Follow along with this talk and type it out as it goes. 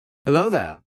Hello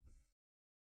there.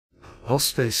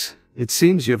 Hostess, it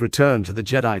seems you've returned to the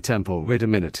Jedi Temple. Wait a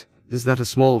minute. Is that a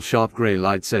small, sharp gray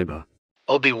lightsaber?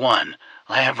 Obi-Wan,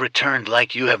 I have returned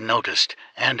like you have noticed,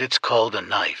 and it's called a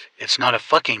knife. It's not a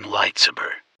fucking lightsaber.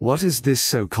 What is this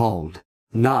so-called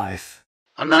knife?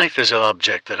 A knife is an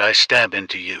object that I stab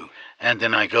into you, and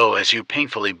then I go as you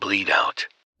painfully bleed out.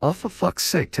 Oh, for fuck's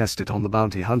sake, test it on the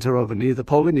bounty hunter over near the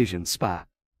Polynesian Spa.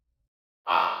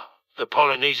 Ah, the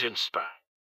Polynesian Spa.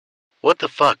 What the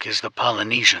fuck is the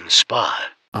Polynesian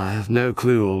Spa? I have no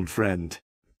clue, old friend.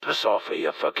 Piss off,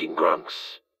 you fucking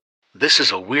grunks. This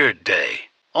is a weird day.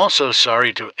 Also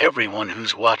sorry to everyone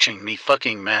who's watching me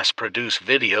fucking mass-produce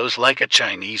videos like a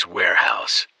Chinese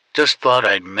warehouse. Just thought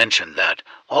I'd mention that.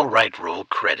 Alright, roll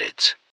credits.